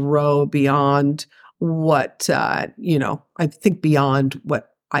going to grow beyond what, I think beyond what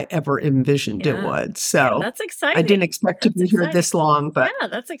I ever envisioned it would. So that's exciting. I didn't expect to be here this long, but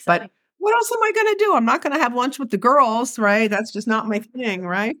that's exciting. But what else am I going to do? I'm not going to have lunch with the girls, right? That's just not my thing,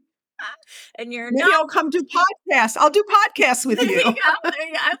 right? And maybe I'll come do podcasts. I'll do podcasts with you.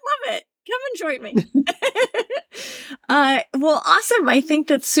 I love it. Come and join me. Well, awesome. I think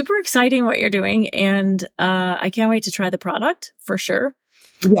that's super exciting what you're doing, and I can't wait to try the product for sure.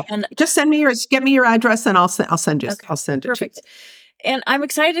 Yeah, and just get me your address, and I'll send you. Okay. I'll send it. Perfect. To you. And I'm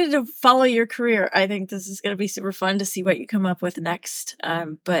excited to follow your career. I think this is going to be super fun to see what you come up with next.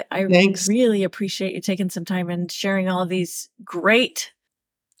 But I really appreciate you taking some time and sharing all of these great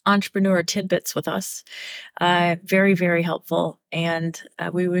entrepreneur tidbits with us. Very, very helpful. And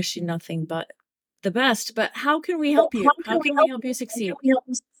we wish you nothing but the best. But how can we help you? How can we help you succeed?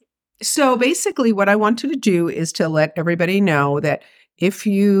 So basically what I wanted to do is to let everybody know that if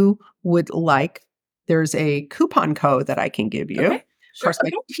you would like, there's a coupon code that I can give you. Okay. Of course, my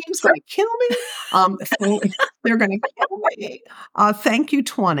team's going to kill me. They're going to kill me. Thank you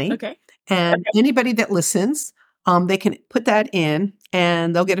 20. Okay. And anybody that listens, they can put that in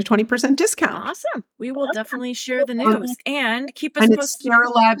and they'll get a 20% discount. Awesome. We will definitely share the news and keep us posted.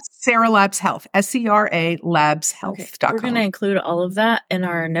 It's Sera Labs Health, SERA Labs Health.com. Okay. We're going to include all of that in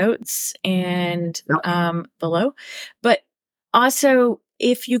our notes and below. But also,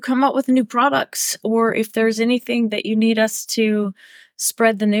 if you come up with new products or if there's anything that you need us to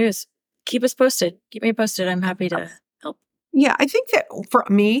spread the news, keep us posted. Keep me posted. I'm happy to help. Yeah, I think that for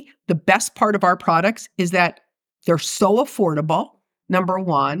me, the best part of our products is that they're so affordable. Number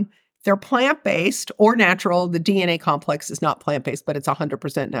one, they're plant-based or natural. The DNA complex is not plant-based, but it's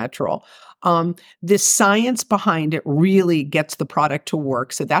 100% natural. The science behind it really gets the product to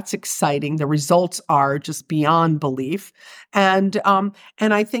work. So that's exciting. The results are just beyond belief. And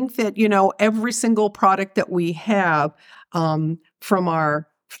I think that, every single product that we have, from our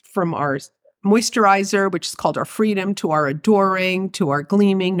moisturizer, which is called our Freedom, to our Adoring, to our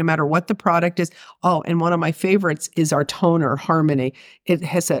Gleaming, no matter what the product is. Oh, and one of my favorites is our toner, Harmony. It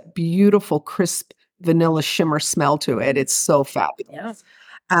has a beautiful, crisp vanilla shimmer smell to it. It's so fabulous.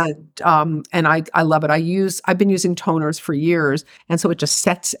 Yeah. And I love it. I've been using toners for years, and so it just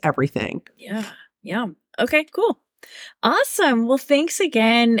sets everything. Yeah. Yeah. Okay, cool. Awesome. Well, thanks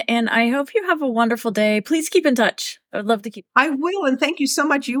again. And I hope you have a wonderful day. Please keep in touch. I would love to keep. I will. And thank you so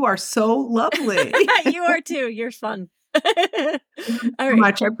much. You are so lovely. You are too. You're fun. All right.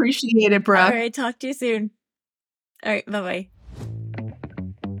 Much. I appreciate it, Brooke. All right. Talk to you soon. All right. Bye-bye.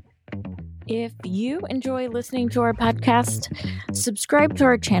 If you enjoy listening to our podcast, subscribe to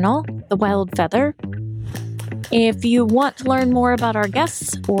our channel, The Wild Feather. If you want to learn more about our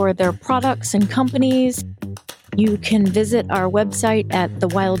guests or their products and companies, you can visit our website at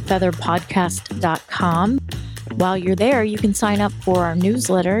thewildfeatherpodcast.com. While you're there, you can sign up for our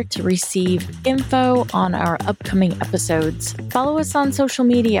newsletter to receive info on our upcoming episodes. Follow us on social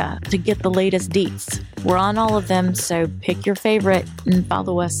media to get the latest deets. We're on all of them, so pick your favorite and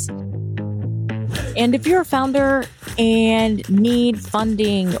follow us. And if you're a founder and need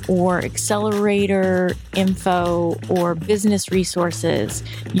funding or accelerator info or business resources,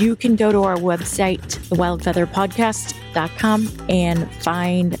 you can go to our website, thewildfeatherpodcast.com, and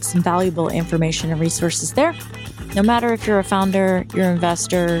find some valuable information and resources there. No matter if you're a founder, you're an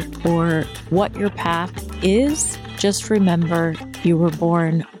investor, or what your path is, just remember you were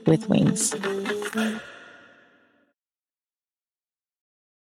born with wings.